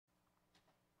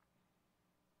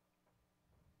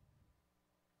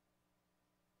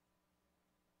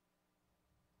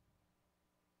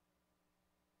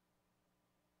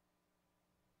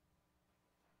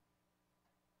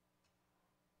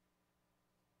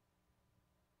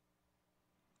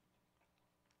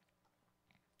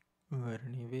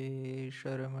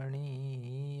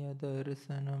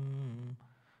वर्णिवेशरमणीयदर्शनं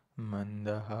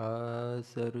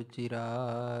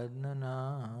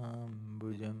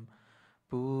मन्दहासरुचिराननाम्बुजं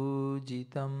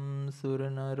पूजितं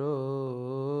सुरनरोत्तमैर्मुदा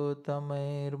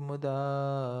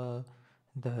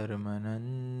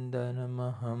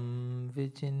धर्मनन्दनमहं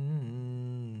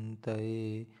विचिन्तये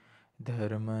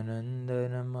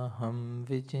धर्मनन्दनमहं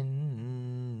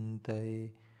विचिन्तये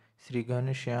श्री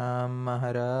घनश्याम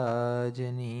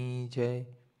महाराजनी जय।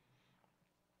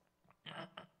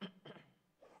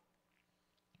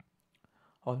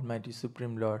 Almighty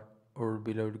Supreme Lord, our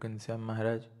beloved Ghanshyam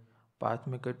Maharaj,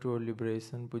 Pathmaker to our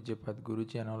liberation, Pujyapat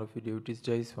Guruji and all of you devotees,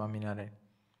 Jai Swaminarayan.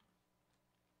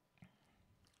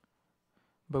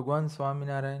 Bhagwan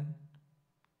Swaminarayan,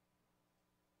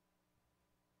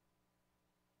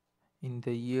 in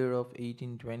the year of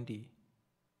 1820,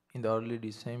 in the early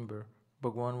December,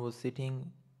 Bhagwan was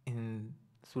sitting in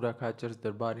Surakachar's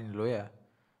darbar in Loya,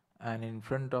 and in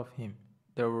front of him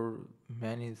there were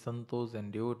many santos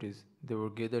and devotees. They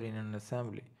were gathered in an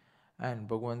assembly, and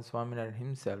Bhagwan Swaminarayan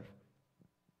himself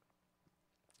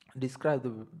described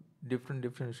the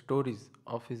different stories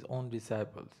of his own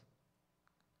disciples,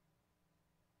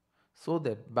 so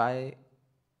that by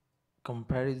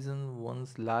comparison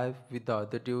one's life with the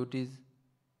other devotees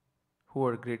who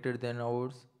are greater than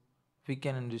ours, we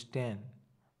can understand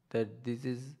that this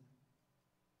is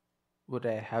what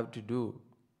I have to do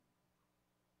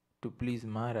to please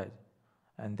Maharaj.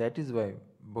 And that is why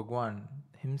Bhagwan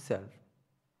himself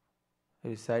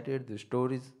recited the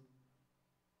stories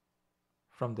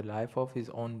from the life of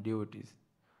his own devotees.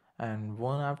 And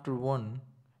one after one,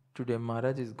 today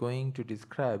Maharaj is going to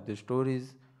describe the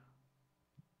stories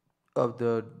of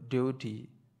the devotees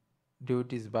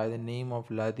by the name of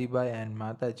Ladhiba and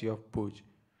Mataji of Puj.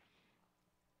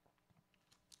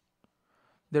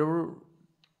 There were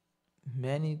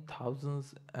many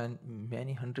thousands and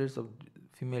many hundreds of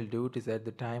female devotees at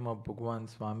the time of Bhagwan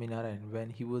Swaminarayan when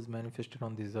he was manifested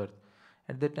on this earth.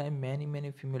 At that time, many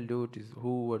female devotees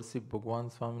who worship Bhagwan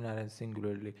Swaminarayan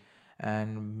singularly,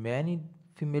 and many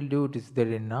female devotees they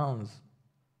renounce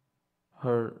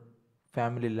her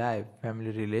family life,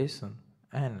 family relation,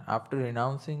 and after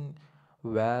renouncing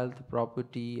wealth,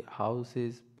 property,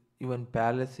 houses, even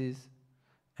palaces,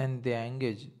 and they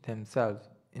engage themselves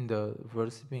in the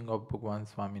worshipping of Bhagwan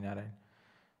Swaminarayan.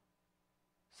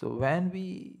 So when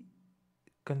we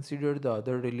consider the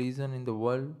other religion in the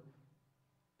world,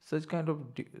 such kind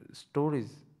of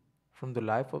stories from the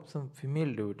life of some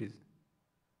female devotees,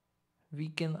 we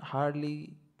can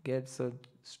hardly get such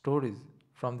stories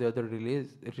from the other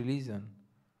religion.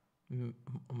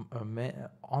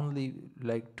 Only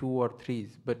like two or three,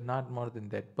 but not more than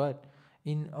that. But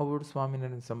in our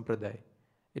Swaminarayan Sampradaya,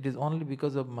 it is only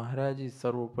because of Maharaj is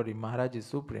Sarvopari, Maharaj is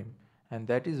supreme, and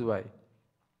that is why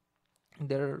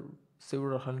there are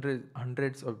several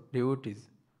hundreds of devotees,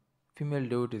 female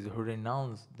devotees, who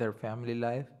renounce their family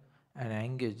life and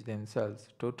engage themselves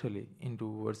totally into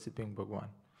worshipping Bhagwan.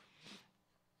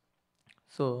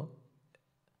 So,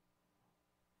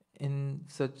 in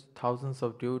such thousands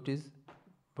of devotees,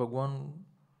 Bhagwan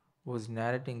was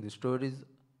narrating the stories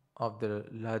of the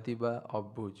Ladhiba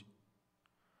of Bhuj.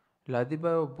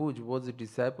 Ladhiba of Bhuj was a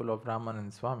disciple of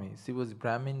Ramanand Swami. She was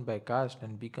Brahmin by caste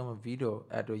and became a widow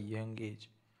at a young age.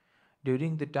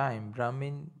 During the time,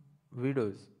 Brahmin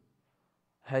widows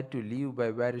had to live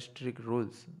by very strict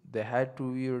rules. They had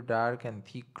to wear dark and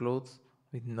thick clothes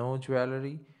with no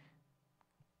jewelry,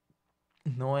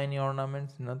 no any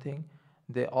ornaments, nothing.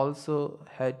 They also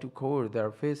had to cover their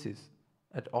faces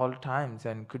at all times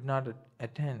and could not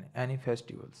attend any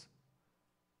festivals.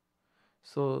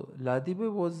 So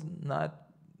Ladhiba was not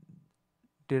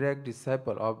direct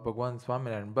disciple of Bhagwan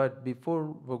Swaminarayan, but before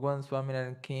Bhagwan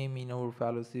Swaminarayan came in our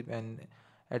fellowship, and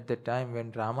at the time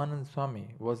when Ramanand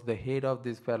Swami was the head of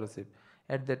this fellowship,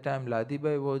 at that time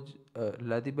Ladhiba was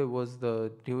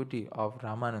the devotee of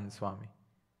Ramanand Swami.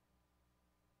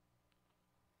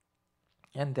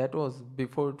 And that was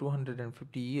before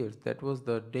 250 years. That was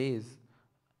the days.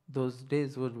 Those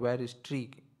days were very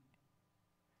strict,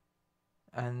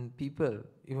 and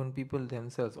even people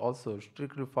themselves also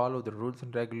strictly follow the rules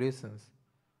and regulations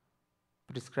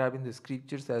prescribed in the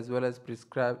scriptures, as well as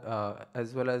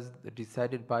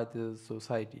decided by the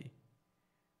society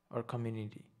or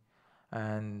community.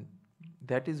 And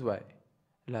that is why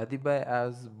Ladhibai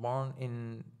was born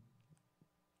in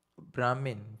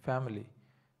Brahmin family,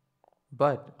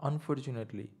 but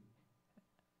unfortunately,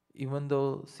 even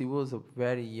though she was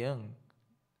very young,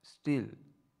 still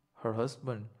her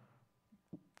husband,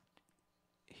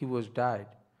 he was died,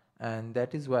 and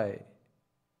that is why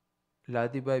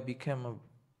Ladhibai became a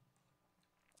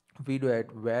widow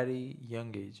at very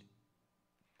young age.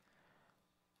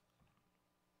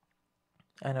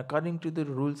 And according to the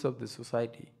rules of the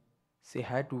society, she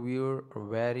had to wear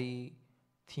very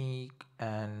thick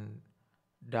and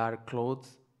dark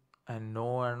clothes and no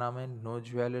ornament, no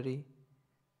jewelry,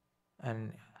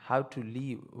 and have to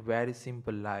live very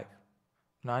simple life,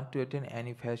 not to attend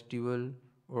any festival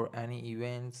or any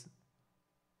events,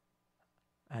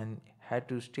 and had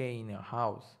to stay in a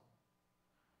house.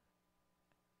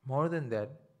 More than that,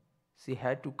 she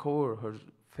had to cover her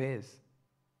face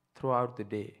throughout the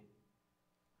day.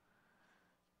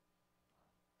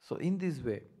 So in this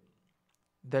way,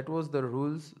 that was the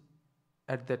rules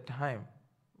at that time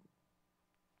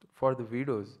for the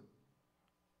widows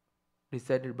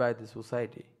decided by the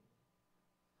society.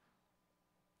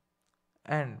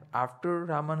 And after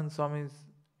Ramanand Swami's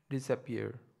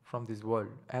disappear from this world,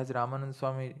 as Ramanand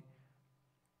Swami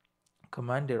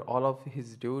commanded all of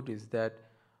his devotees that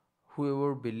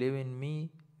whoever believe in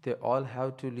me, they all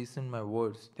have to listen my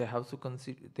words. They have to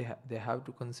consider they have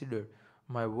to consider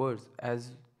my words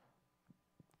as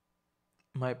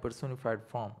my personified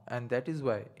form. And that is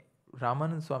why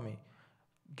Ramanand Swami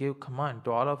gave command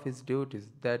to all of his devotees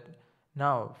that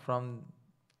now from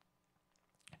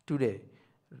today,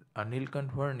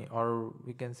 Nilkantha or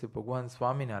we can say Bhagwan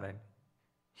Swaminarayan,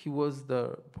 he was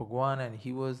the Bhagwan and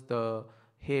he was the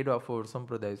head of our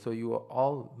sampradaya. So you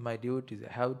all my devotees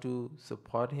have to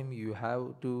support him. You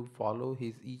have to follow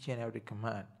his each and every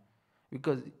command,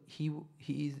 because he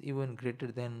is even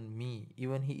greater than me.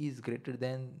 Even he is greater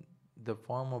than the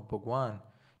form of Bhagwan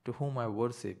to whom I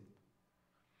worship.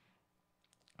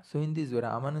 So in this way,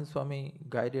 Ramanand Swami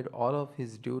guided all of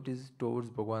his devotees towards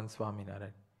Bhagwan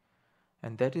Swaminarayan.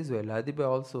 And that is why Ladhiba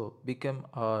also became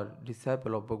a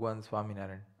disciple of Bhagwan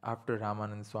Swaminarayan after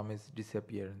Ramanand Swami's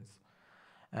disappearance.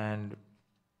 And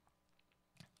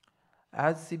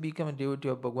as she became a devotee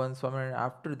of Bhagwan Swaminarayan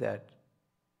after that,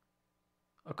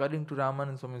 according to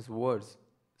Ramanand Swami's words,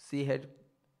 she had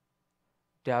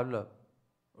developed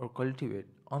or cultivate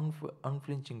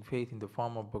unflinching faith in the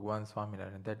form of Bhagwan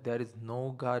Swaminarayan, that there is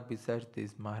no God besides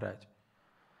this Maharaj.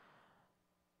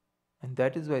 And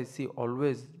that is why she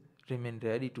always remained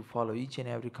ready to follow each and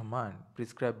every command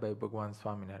prescribed by Bhagwan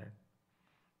Swaminarayan.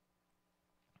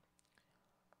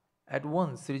 At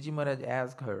once, Shriji Maharaj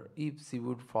asked her if she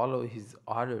would follow his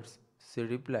orders. She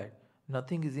replied,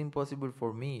 "Nothing is impossible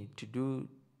for me to do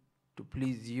to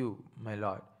please you, my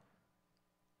lord.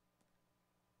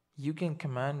 You can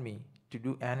command me to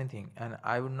do anything, and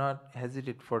I would not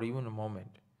hesitate for even a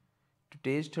moment." To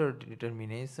test her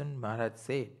determination, Maharaj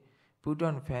said, "Put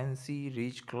on fancy,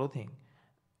 rich clothing,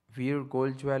 wear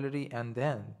gold jewelry, and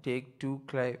then take two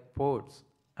clay pots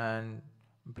and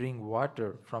bring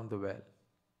water from the well."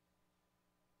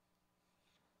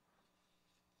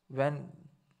 When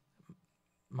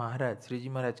Sriji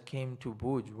Maharaj came to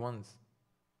Bhuj once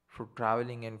for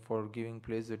traveling and for giving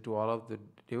pleasure to all of the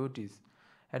devotees,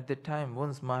 at that time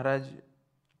once Maharaj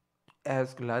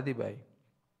asked Ladhibai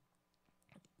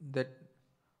that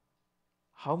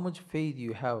how much faith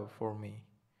you have for me.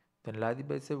 Then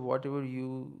Ladhibai said, "Whatever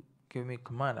you give me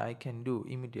command, I can do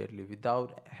immediately without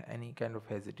any kind of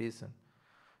hesitation."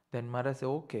 Then Maharaj said,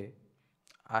 "Okay,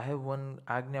 I have one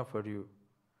agnya for you.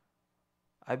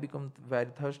 I become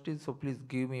very thirsty, so please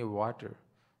give me water."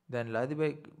 Then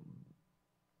Ladhibai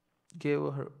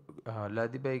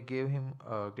gave him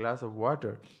a glass of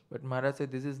water, but Maharaj said,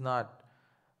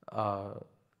 uh,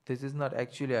 this is not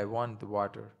actually I want the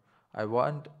water. I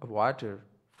want water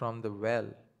from the well,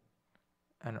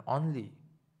 and only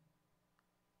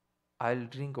I'll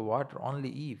drink water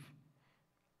only if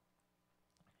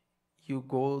you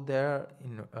go there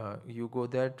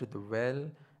to the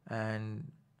well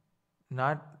and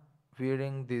not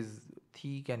wearing these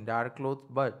thick and dark clothes,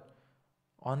 but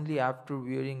only after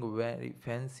wearing very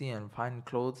fancy and fine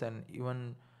clothes and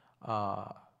even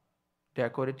uh,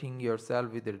 decorating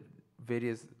yourself with the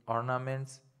various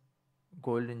ornaments,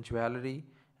 golden jewelry,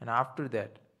 and after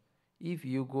that, if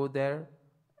you go there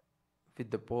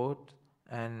with the pot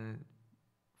and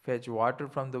fetch water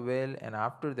from the well, and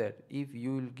after that, if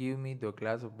you will give me the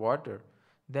glass of water,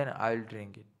 then I'll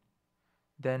drink it.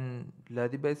 Then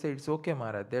Ladhibai said, "It's okay,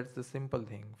 Maharaj, that's the simple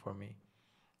thing for me."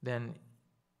 Then,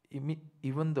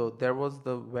 even though there was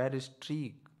the very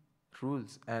strict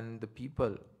rules, and the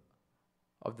people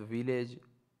of the village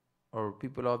or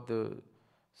people of the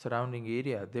surrounding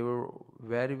area, they were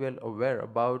very well aware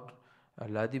about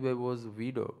Ladhibai was a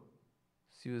widow.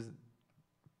 She was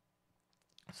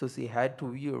So she had to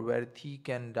wear very thick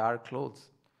and dark clothes,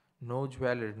 no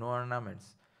jewelry, no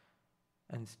ornaments.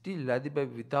 And still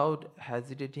Ladhibai, without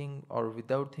hesitating or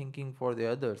without thinking for the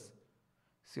others,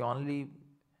 She only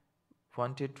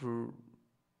wanted to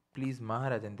please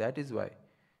Maharaj, and that is why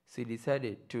she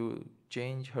decided to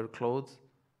change her clothes,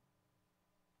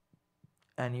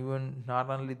 and even not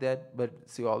only that, but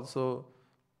she also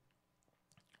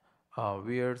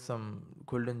wear some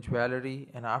golden jewelry.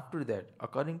 And after that,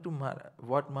 according to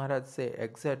what Maharaj say,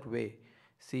 exact way,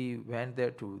 she went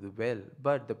there to the well.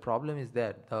 But the problem is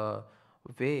that the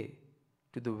way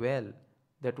to the well,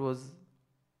 that was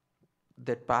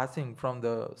that passing from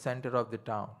the center of the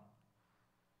town.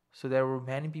 So there were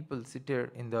many people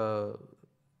seated uh,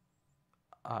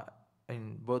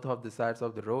 in both of the sides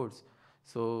of the roads.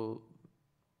 So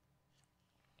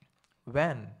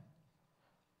when,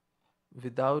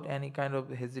 without any kind of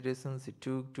hesitation, she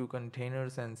took two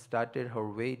containers and started her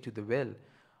way to the well.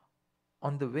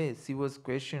 On the way, she was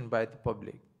questioned by the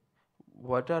public.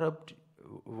 What are up to,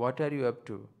 what are you up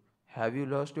to? Have you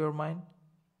lost your mind?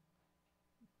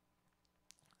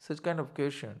 Such kind of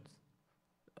questions.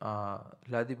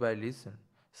 Ladhiba listened.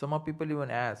 Some of people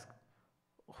even ask,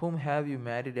 whom have you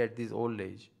married at this old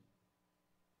age?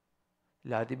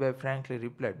 Ladhiba frankly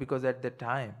replied, because at that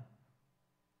time,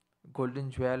 golden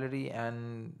jewelry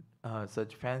and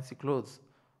such fancy clothes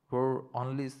were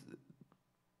only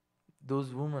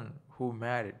those women who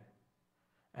married.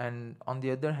 And on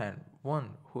the other hand, one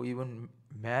who even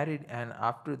married, and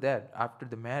after that, after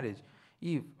the marriage,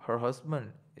 if her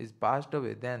husband is passed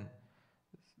away, then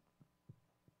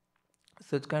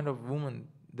such kind of women,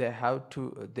 they have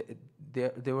to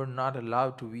they were not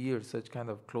allowed to wear such kind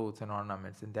of clothes and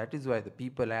ornaments. And that is why the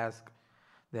people ask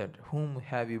that, whom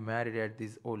have you married at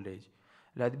this old age?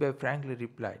 Ladhibai frankly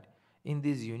replied, in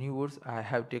this universe I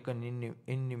have taken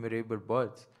innumerable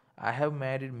births. I have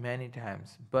married many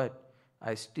times, but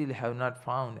I still have not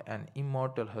found an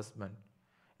immortal husband.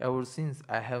 Ever since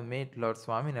I have met Lord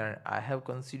Swaminarayan, I have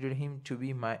considered him to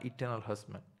be my eternal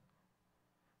husband.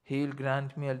 He will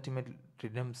grant me ultimate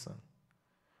redemption.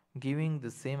 Giving the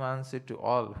same answer to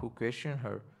all who questioned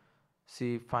her,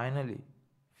 she finally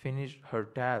finished her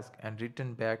task and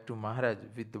returned back to Maharaj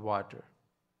with the water.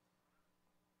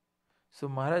 So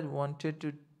Maharaj wanted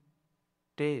to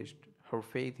taste her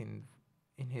faith in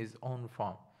his own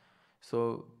form.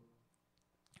 So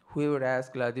whoever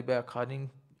asked Ladibai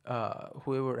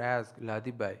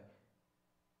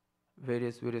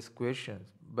various questions,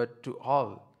 but to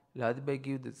all, Ladibai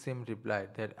gave the same reply,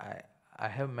 that I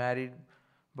have married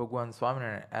Bhagwan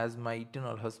Swaminarayan as my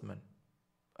eternal husband.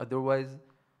 Otherwise,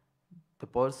 the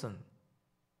person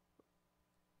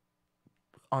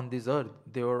on this earth,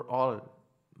 they were all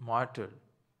mortal.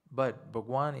 But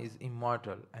Bhagwan is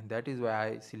immortal, and that is why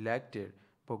I selected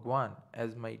Bhagwan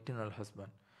as my eternal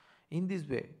husband. In this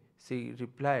way, she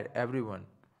replied everyone.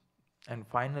 And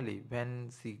finally, when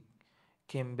she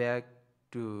came back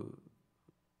to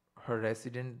her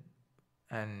residence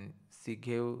and she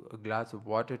gave a glass of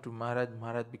water to Maharaj,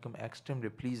 Maharaj became extremely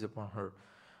pleased upon her.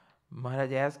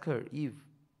 Maharaj asked her if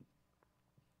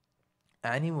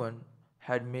anyone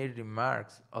had made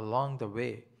remarks along the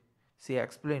way. She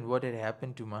explained what had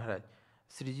happened to Maharaj.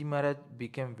 Shriji Maharaj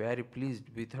became very pleased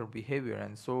with her behavior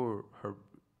and saw her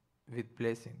with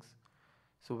blessings.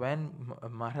 So when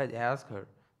Maharaj asked her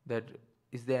that,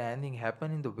 is there anything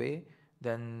happen in the way?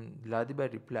 Then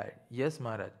Ladibai replied, yes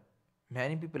Maharaj.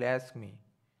 Many people ask me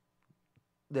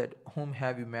that, whom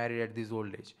have you married at this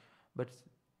old age? But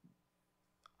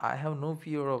I have no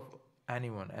fear of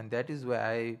anyone, and that is why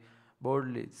I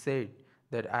boldly said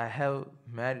that I have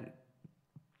married,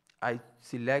 I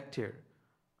selected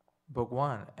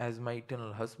Bhagwan as my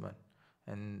eternal husband.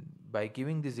 And by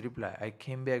giving this reply, I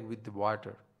came back with the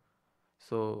water.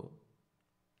 So,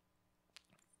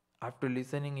 after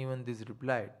listening even this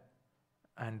reply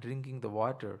and drinking the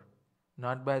water,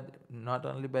 not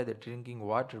only by the drinking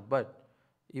water, but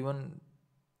even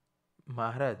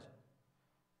Maharaj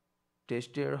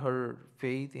tested her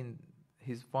faith in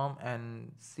his form,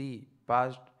 and she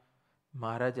passed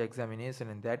Maharaj examination,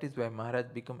 and that is why Maharaj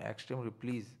became extremely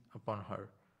pleased upon her.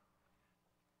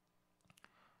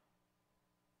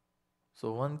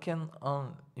 So one can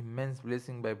earn immense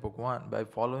blessing by Bhagwan by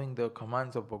following the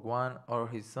commands of Bhagwan or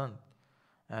his son.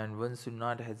 And one should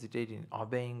not hesitate in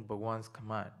obeying Bhagwan's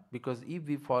command. Because if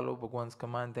we follow Bhagwan's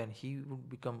command, then he would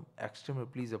become extremely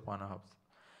pleased upon us.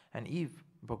 And if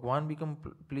Bhagwan become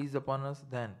pleased upon us,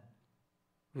 then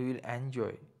we will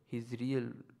enjoy his real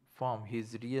form,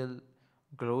 his real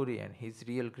glory, and his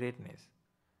real greatness.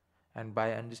 And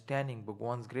by understanding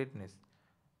Bhagwan's greatness,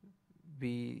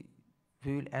 we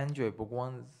we will enjoy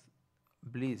Bhagwan's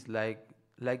bliss, like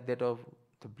that of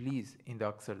the bliss in the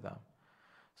Akshardham.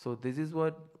 So this is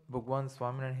what Bhagwan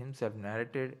Swaminarayan himself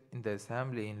narrated in the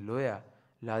assembly in Loya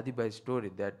Ladhibai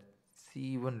story, that she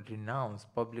even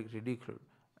renounced public ridicule,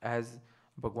 as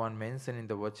Bhagwan mentioned in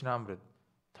the Vachanamrit.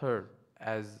 Third,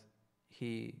 as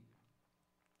he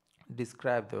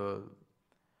described the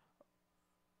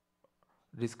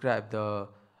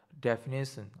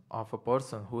definition of a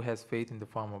person who has faith in the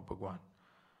form of Bhagwan.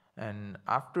 And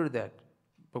after that,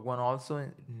 Bhagwan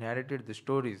also narrated the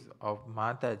stories of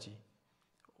Mataji.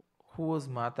 Who was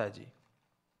Mataji?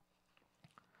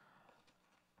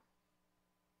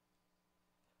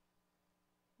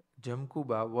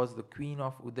 Zamkuba was the queen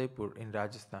of Udaipur in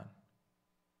Rajasthan,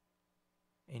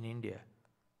 in India.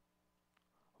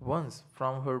 Once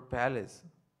from her palace,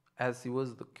 as she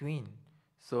was the queen,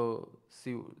 so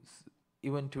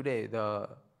even today the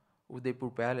Udaipur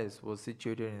palace was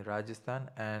situated in Rajasthan,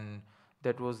 and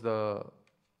that was there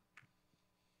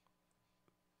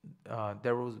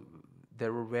was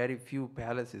there were very few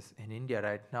palaces in India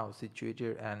right now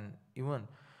situated, and even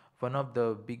one of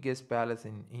the biggest palace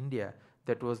in India,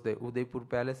 that was the Udaipur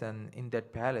palace, and in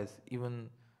that palace even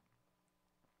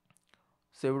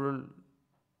several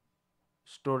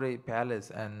story palace,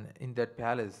 and in that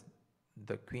palace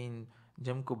the queen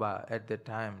Jamkuba at that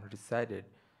time resided,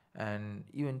 and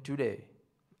even today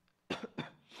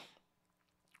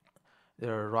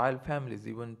there are royal families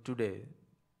even today.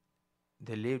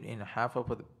 They lived in half of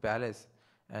the palace,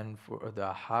 and for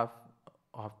the half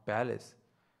of palace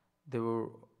they were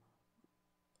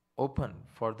open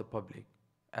for the public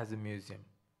as a museum.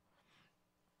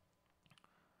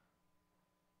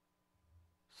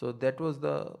 So that was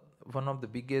the one of the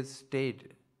biggest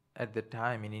state at the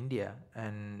time in India,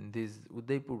 and this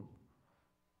Udaipur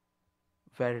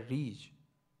very rich,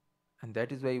 and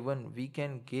that is why even we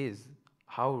can guess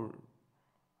how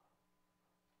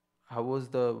was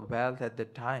the wealth at the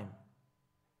time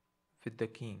with the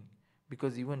king,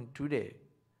 because even today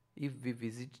if we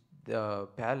visit the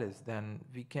palace, then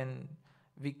we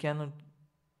cannot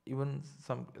even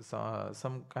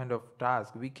some kind of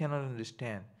task we cannot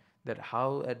understand that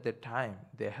how at that time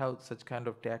they have such kind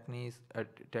of techniques,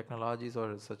 technologies,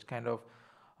 or such kind of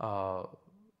uh,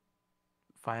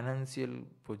 financial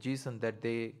position that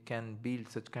they can build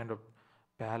such kind of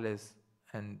palace,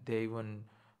 and they even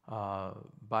uh,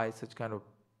 buy such kind of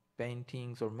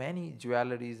paintings or many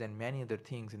jewelries and many other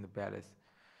things in the palace.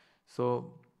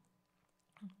 So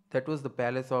that was the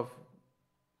palace of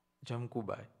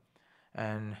Jamkubai.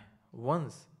 And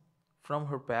once from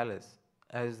her palace,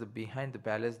 as behind the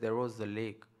palace there was a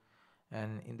lake,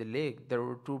 and in the lake there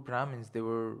were two Brahmins. They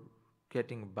were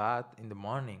getting bath in the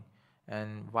morning,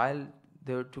 and while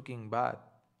they were taking bath,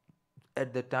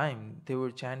 at the time they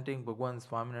were chanting Bhagwan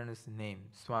Swaminarayan's name,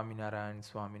 Swaminarayan,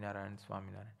 Swaminarayan,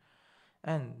 Swaminarayan.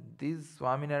 And this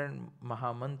Swaminarayan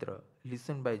Mahamantra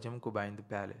listened by Jamkuba in the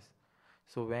palace.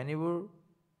 So whenever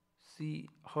she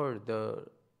heard the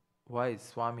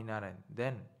voice Swaminarayan,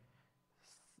 then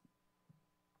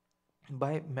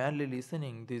by merely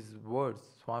listening these words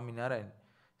Swaminarayan,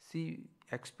 she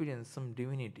experienced some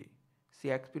divinity. She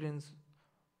experienced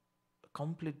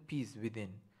complete peace within,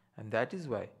 and that is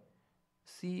why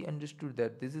she understood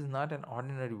that this is not an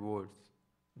ordinary words.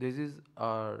 This is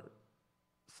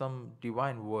some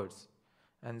divine words,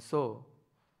 and so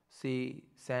she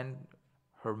sent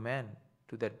her men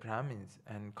to that Brahmins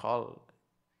and called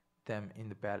them in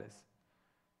the palace.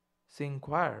 She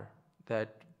inquired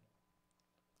that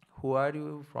who are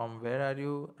you, from where are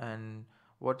you, and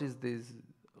what is this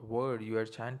word you are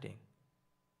chanting?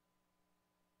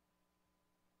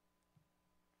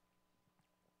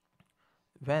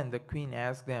 When the queen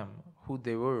asked them who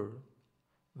they were,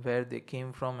 where they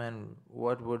came from, and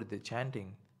what were they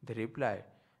chanting, they replied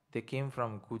they came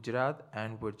from Gujarat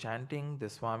and were chanting the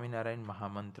Swaminarayan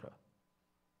Mahamantra.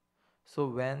 So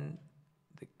when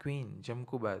the queen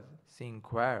Jamkuba she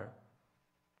inquired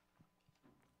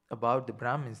about the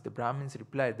Brahmins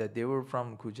replied that they were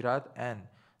from Gujarat, and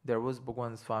there was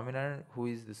Bhagwan Swaminarayan, who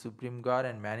is the supreme God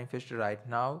and manifested right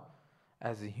now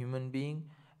as a human being,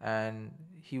 and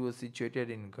he was situated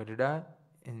in Gadada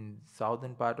in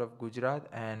southern part of Gujarat,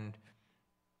 and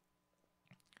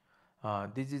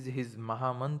this is his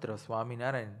Mahamantra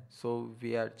Swaminarayan. So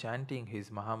we are chanting his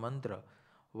Mahamantra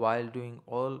while doing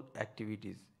all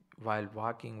activities, while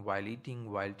walking, while eating,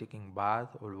 while taking bath,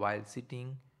 or while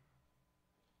sitting.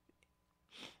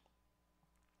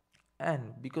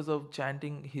 And because of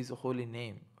chanting his holy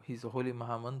name, his holy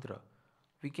Mahamantra,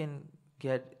 we can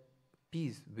get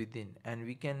peace within, and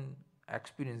we can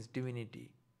experience divinity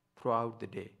throughout the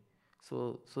day.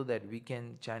 So that we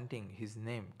can chanting his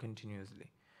name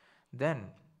continuously. Then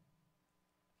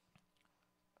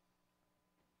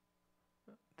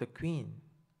the queen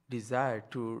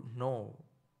desired to know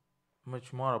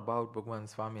much more about Bhagwan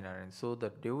Swaminarayan. So the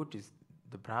devotees,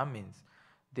 the Brahmins,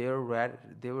 they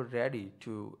were ready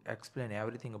to explain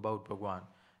everything about Bhagwan.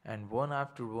 And one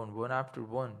after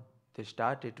one, they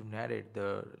started to narrate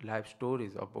the life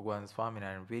stories of Bhagwan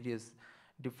Swaminarayan, various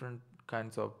different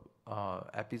kinds of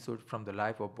episodes from the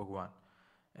life of Bhagwan.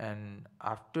 And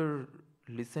after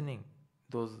listening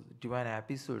those divine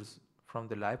episodes from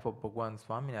the life of Bhagwan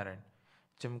Swaminarayan,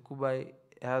 Jamkubai,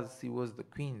 as she was the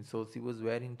queen, so she was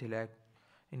very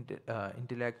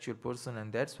intellectual person,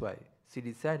 and that's why she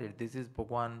decided this is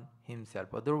Bhagwan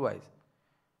himself. Otherwise,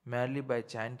 merely by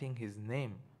chanting his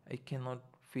name, I cannot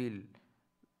feel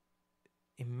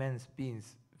immense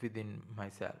peace within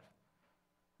myself.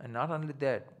 And not only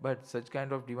that, but such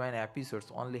kind of divine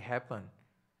episodes only happen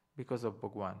because of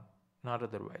Bhagwan, not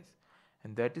otherwise.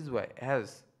 And that is why,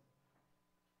 as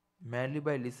merely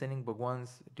by listening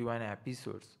Bhagwan's divine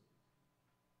episodes,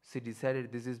 she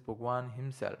decided this is Bhagwan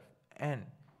himself, and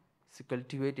she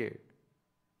cultivated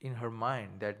in her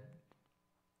mind that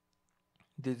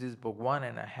this is Bhagwan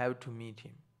and I have to meet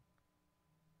him.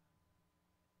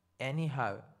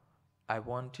 Anyhow, I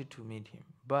wanted to meet him,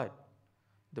 but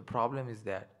the problem is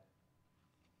that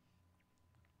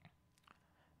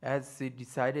as she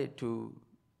decided to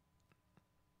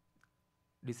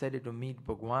meet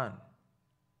Bhagwan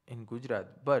in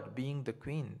Gujarat, but being the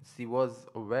queen, she was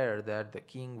aware that the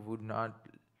king would not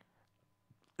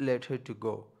let her to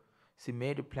go. She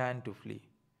made a plan to flee.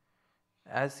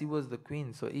 As she was the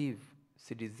queen, so if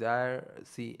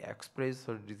she expressed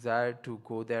her desire to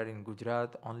go there in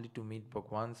Gujarat only to meet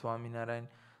Bhagwan Swaminarayan,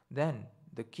 then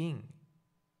the king,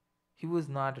 he was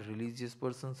not a religious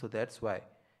person, so that's why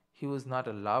he was not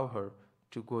allow her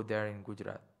to go there in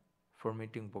Gujarat for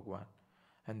meeting Bhagwan.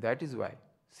 And that is why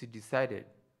she decided,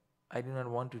 I do not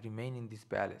want to remain in this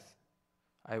palace.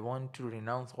 I want to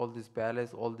renounce all this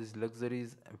palace, all these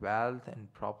luxuries, wealth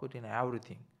and property and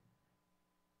everything.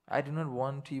 I do not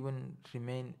want to even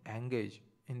remain engaged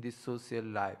in this social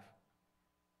life.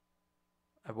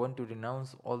 I want to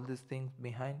renounce all these things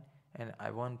behind, and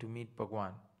I want to meet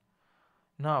Bhagwan.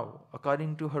 Now,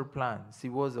 according to her plan, she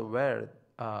was aware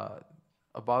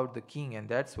about the king, and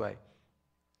that's why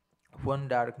one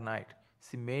dark night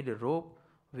she made a rope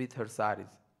with her saris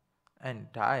and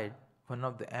tied one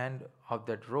of the end of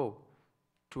that rope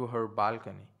to her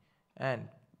balcony and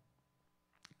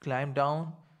climbed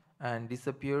down and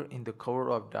disappeared in the cover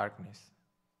of darkness.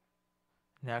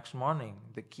 Next morning,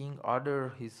 the king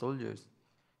ordered his soldiers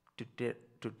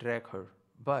to track her,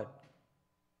 but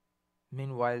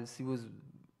meanwhile she was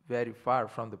very far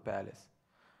from the palace.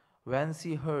 When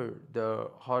she heard the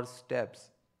horse steps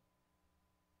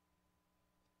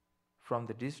from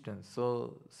the distance,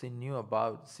 so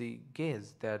she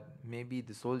guessed that maybe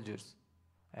the soldiers,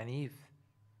 and if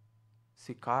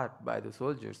she caught by the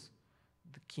soldiers,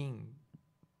 the king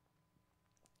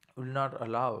will not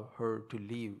allow her to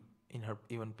live in her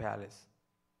even palace.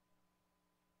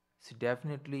 She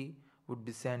definitely would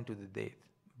be sent to the death.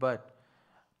 But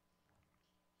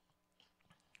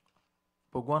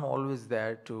Bhagwan always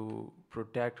there to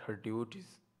protect her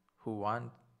devotees who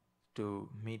want to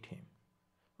meet him,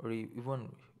 or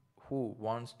even who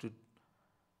wants to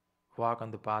walk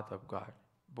on the path of God.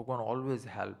 Bhagwan always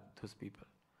help those people.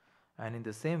 And in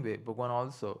the same way, Bhagwan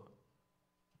also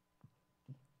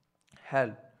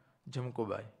helped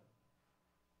Jamkubai.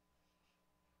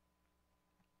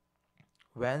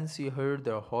 When she heard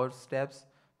the horse steps,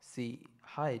 she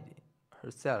hid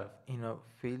herself in a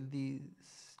filthy,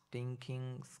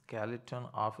 stinking skeleton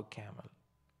of a camel.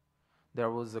 There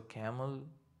was a camel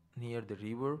near the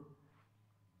river,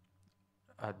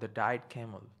 the died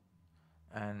camel.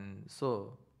 And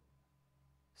so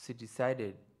she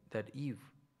decided that if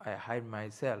I hide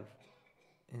myself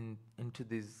into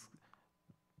this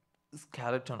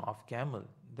skeleton of camel,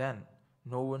 then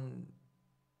no one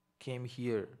came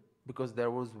here because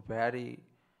there was very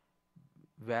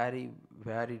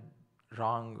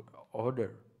wrong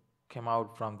odor came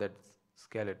out from that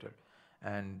skeleton,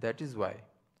 and that is why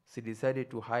she decided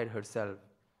to hide herself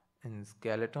in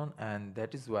skeleton. And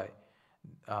that is why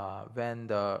when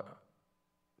the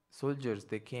soldiers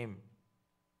they came,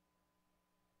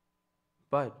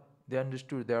 but they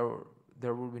understood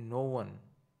there will be no one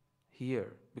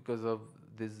here because of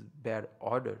this bad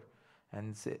odor,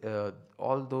 and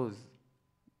all those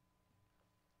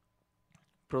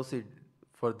proceed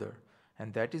further.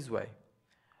 And that is why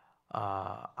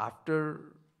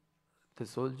after the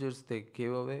soldiers they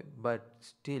gave away, but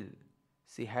still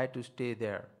she had to stay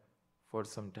there for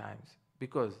some times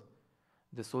because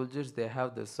the soldiers they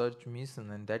have the search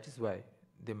mission, and that is why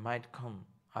they might come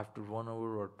after 1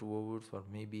 hour or 2 hours or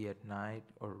maybe at night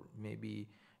or maybe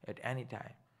at any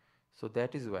time. So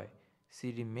that is why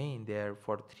she remained there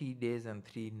for 3 days and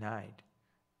 3 nights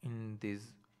in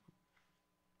this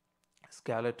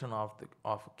skeleton of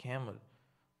a camel,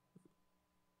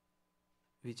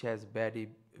 which has very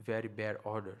bad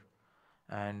odor.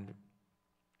 And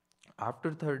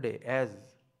after third day, as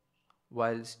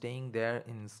while staying there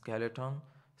in skeleton,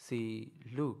 she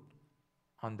looked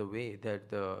on the way that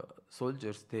the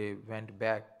soldiers they went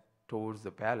back towards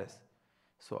the palace.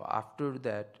 So after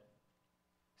that,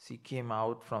 she came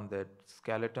out from that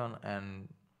skeleton and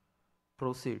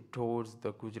proceed towards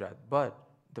the Gujarat. But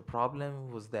the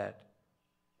problem was that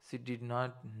she did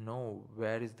not know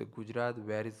where is the Gujarat,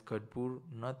 where is Gadpur,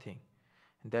 nothing.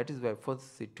 And that is why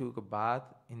first she took a bath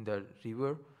in the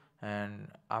river, and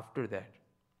after that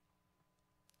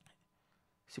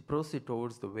she proceeded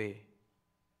towards the way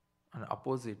on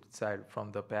opposite side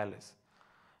from the palace.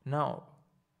 Now,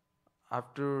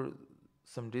 after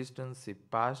some distance, she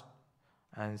passed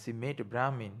and she met a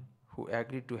Brahmin who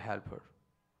agreed to help her.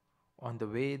 On the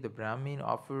way, the Brahmin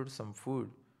offered some food,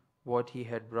 what he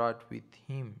had brought with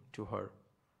him to her.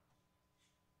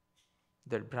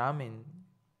 That Brahmin,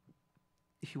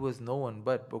 he was no one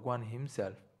but Bhagwan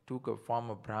himself, took a form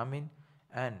of Brahmin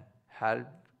and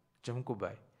helped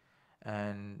Jamkubai.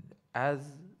 And as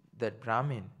that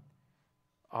Brahmin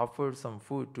offered some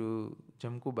food to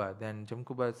Jamkuba, then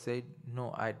Jamkuba said,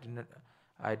 "No, I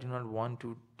do not want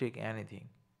to take anything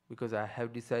because I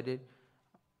have decided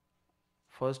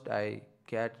first I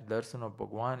get darshan of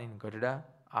Bhagwan in Gadda,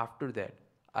 after that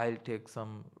I'll take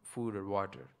some food or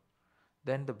water."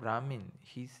 Then the Brahmin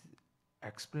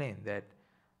explained that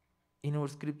in our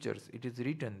scriptures it is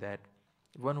written that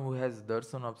one who has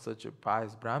darshan of such a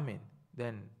pious Brahmin,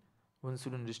 then one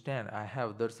should understand I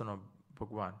have darshan of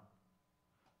Bhagwan.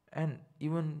 And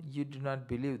even you do not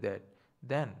believe that,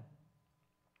 then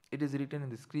it is written in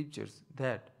the scriptures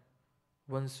that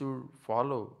one should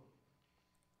follow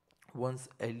one's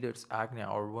elder's agnya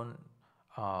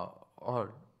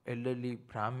or elderly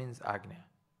Brahmin's agnya.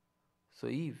 So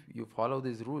if you follow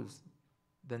these rules,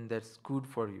 then that's good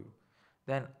for you.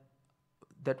 Then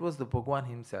that was the Bhagwan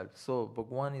himself. So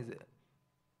Bhagwan is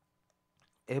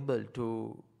able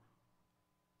to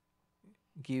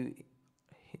give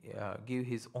give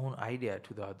his own idea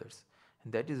to the others,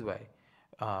 and that is why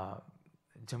uh,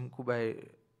 Jamkubai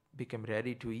became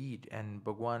ready to eat, and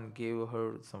Bhagwan gave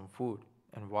her some food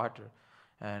and water.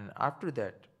 And after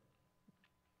that,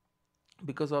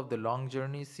 because of the long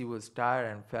journey, she was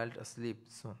tired and fell asleep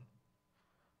soon.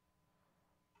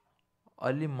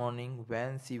 Early morning,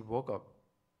 when she woke up,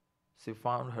 she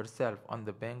found herself on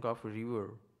the bank of a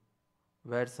river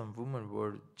where some women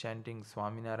were chanting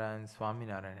Swaminarayan,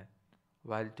 Swaminarayan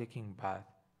while taking bath.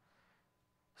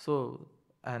 So,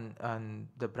 and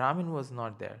the Brahmin was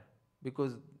not there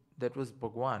because that was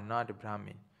Bhagwan, not a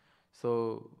Brahmin.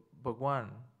 So, Bhagwan,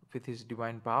 with his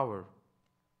divine power,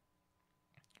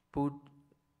 put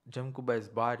Jamkubai's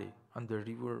body on the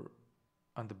river,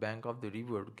 on the bank of the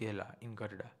river Gela in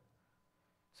Gadda.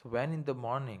 So, when in the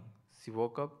morning she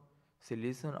woke up, she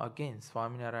listened again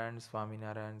Swaminarayan,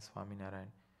 Swaminarayan, Swaminarayan,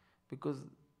 because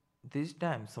this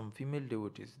time some female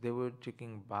devotees they were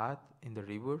taking bath in the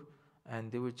river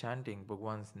and they were chanting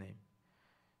Bhagwan's name.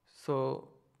 So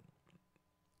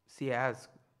she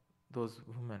asked those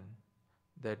women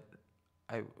that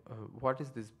what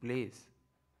is this place?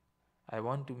 I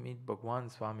want to meet Bhagwan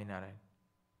Swaminarayan.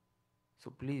 So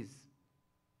please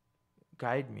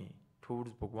guide me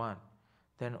towards Bhagwan.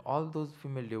 Then all those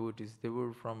female devotees they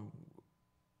were from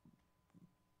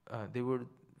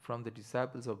the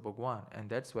disciples of Bhagwan, and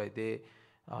that's why they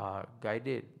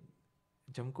guided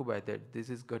Jamkubai that this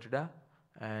is Gadda,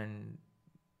 and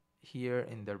here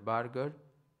in Darbargarh,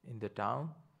 in the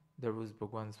town, there was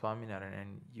Bhagwan Swaminarayan,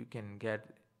 and you can get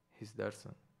his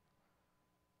darshan.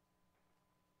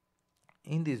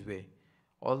 In this way,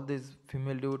 all these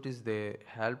female devotees they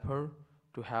help her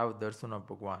to have darshan of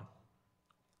Bhagwan.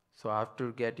 So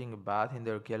after getting a bath in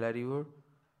the Kela river,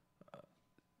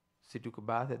 she took a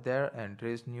bath there and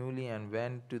dressed newly and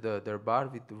went to the darbar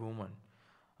with the woman,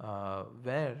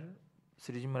 where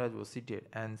Shree Maharaj was seated,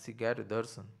 and she got a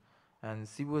darshan. And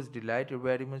she was delighted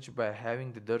very much by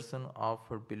having the darshan of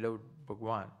her beloved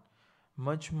Bhagwan.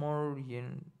 Much more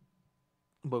in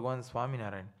Bhagwan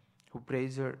Swaminarayan, who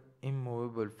praised her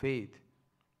immovable faith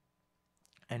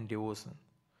and devotion.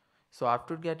 So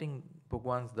after getting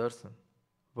Bhagwan's darshan,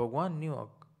 Bhagwan knew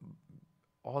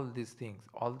all these things,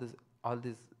 all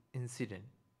this incident,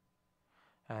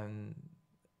 and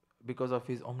because of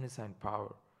his omniscient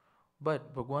power.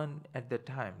 But Bhagwan at that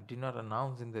time did not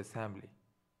announce in the assembly.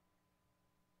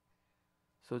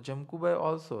 So Jamkubai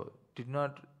also did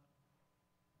not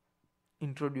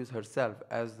introduced herself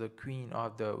as the queen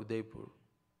of the Udaipur.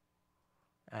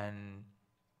 And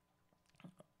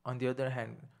on the other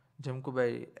hand,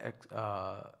 Jamkubai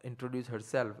introduced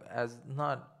herself as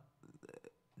not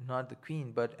the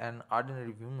queen but an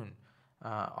ordinary woman,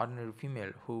 ordinary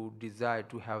female who desired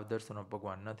to have darshan of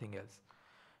Bhagwan, nothing else.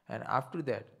 And after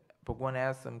that, Bhagwan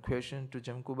asked some question to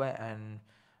Jamkubai, and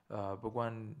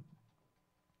Bhagwan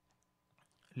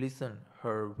listened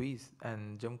her wish,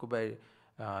 and Jamkubai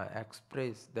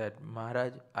expressed that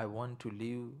Maharaj, I want to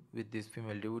live with these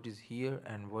female devotees here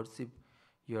and worship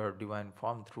your divine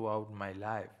form throughout my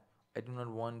life. I do not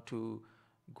want to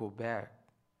go back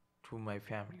to my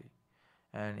family.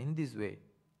 And in this way,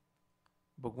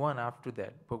 Bhagwan, after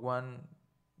that, Bhagwan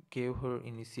gave her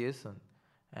initiation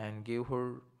and gave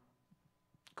her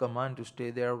command to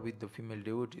stay there with the female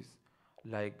devotees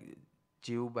like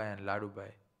Jiubai and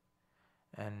Ladubai.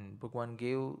 And Bhagwan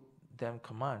gave them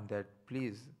command that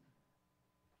please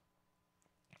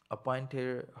appoint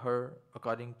her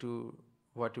according to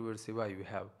whatever seva you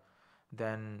have.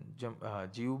 Then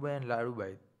Jiubai and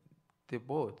Ladubai, they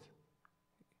both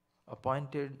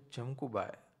appointed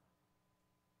Jamkubai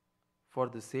for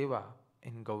the seva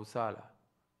in Gausala,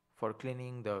 for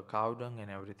cleaning the cow dung and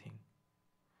everything.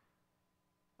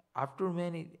 After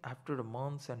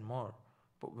months and more,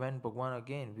 when Bhagwan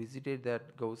again visited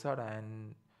that Gausala,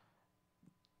 and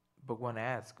Bhagwan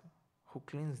asked, who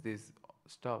cleans this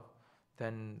stuff?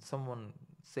 Then someone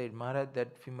said, Maharaj,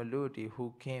 that female devotee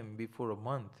who came before a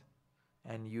month,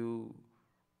 and you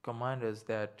command us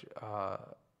that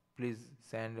please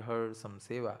send her some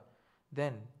seva.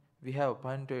 Then we have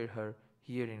appointed her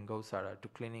here in Gausara to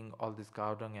cleaning all this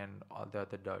cow dung and all the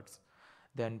other dirts.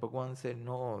 Then Bhagwan said,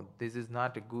 no, this is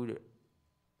not a good.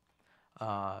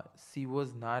 She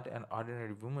was not an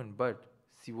ordinary woman, but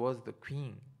she was the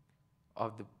queen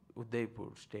of the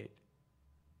Udaipur state.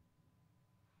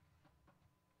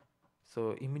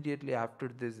 So immediately after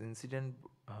this incident,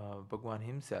 Bhagwan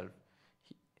himself,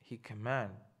 he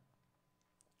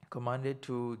commanded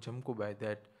to Jamkubai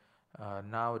that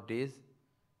nowadays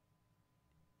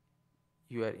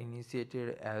you are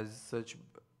initiated as such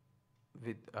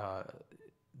with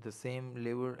the same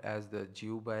level as the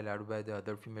Jiubai, Ladubai, the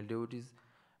other female devotees,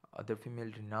 other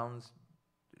female renounced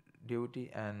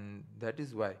devotee, and that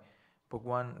is why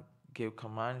Bhagwan gave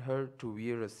command her to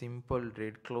wear a simple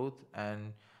red cloth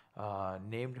and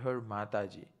named her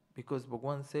Mataji, because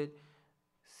Bhagwan said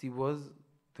she was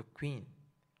the queen,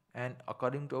 and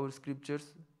according to our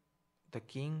scriptures, the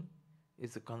king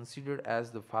is considered as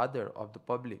the father of the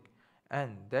public,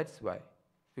 and that's why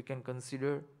we can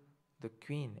consider the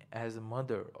queen as a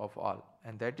mother of all,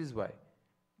 and that is why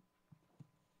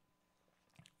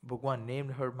Bhagwan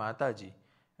named her Mataji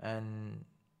and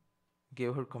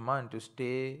gave her command to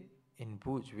stay in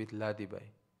Bhuj with Ladhiba.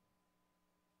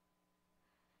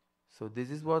 So this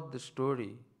is what the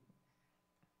story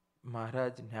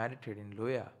Maharaj narrated in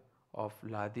Loya of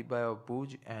Ladhiba of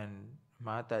Bhuj and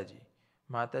Mataji.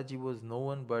 Mataji was no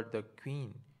one but the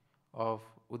queen of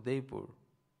Udaipur,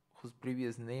 whose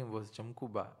previous name was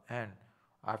Zamkuba, and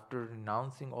after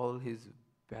renouncing all his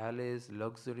palace,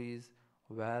 luxuries,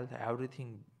 wealth,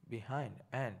 everything behind,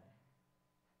 and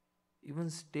even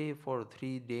stay for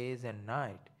 3 days and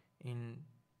night in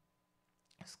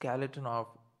skeleton of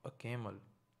a camel.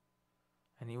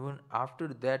 And even after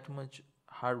that much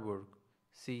hard work,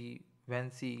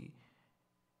 when she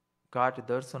got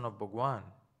darshan of Bhagwan,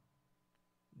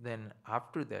 then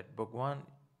after that Bhagwan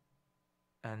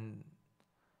and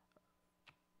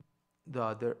the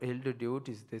other elder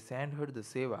devotees, they sent her the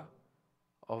seva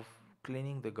of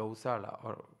cleaning the Gausala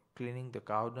or cleaning the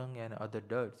cow dung and other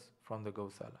dirts from the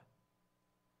Gausala.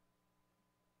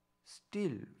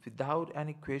 Still, without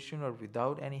any question or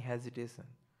without any hesitation,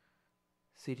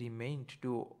 she remained to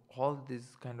do all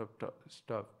this kind of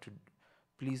stuff to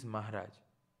please Maharaj.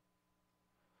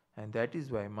 And that is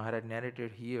why Maharaj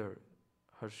narrated here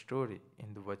her story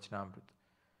in the Vachanamrita.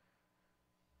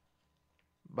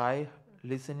 By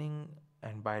listening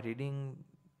and by reading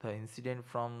the incident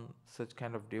from such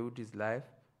kind of devotee's life,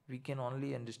 we can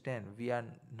only understand we are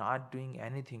not doing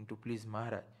anything to please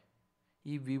Maharaj.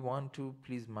 If we want to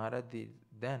please Maharaj,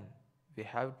 then we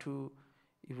have to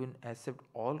even accept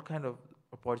all kind of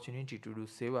opportunity to do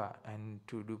seva and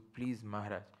to do please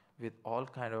Maharaj with all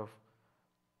kind of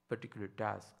particular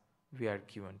tasks we are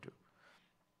given to.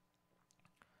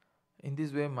 In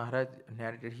this way, Maharaj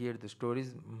narrated here the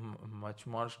stories, much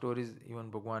more stories even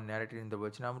Bhagwan narrated in the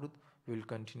Vachanamrut. We will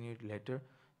continue it later.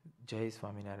 Jai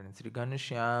Swaminarayan. Sri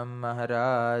Ghanshyam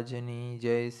Maharajani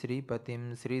Jai Sri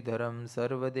Patim Sri Dharam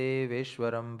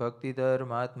Sarvadeveshwaram Bhakti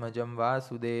Dharmatmajam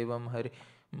Vasudevam Hari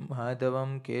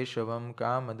माधवं केशवं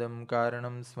कामदं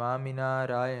कारणं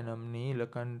स्वामिनारायणं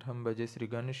नीलकण्ठं भज श्री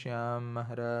घनश्याम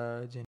महाराज।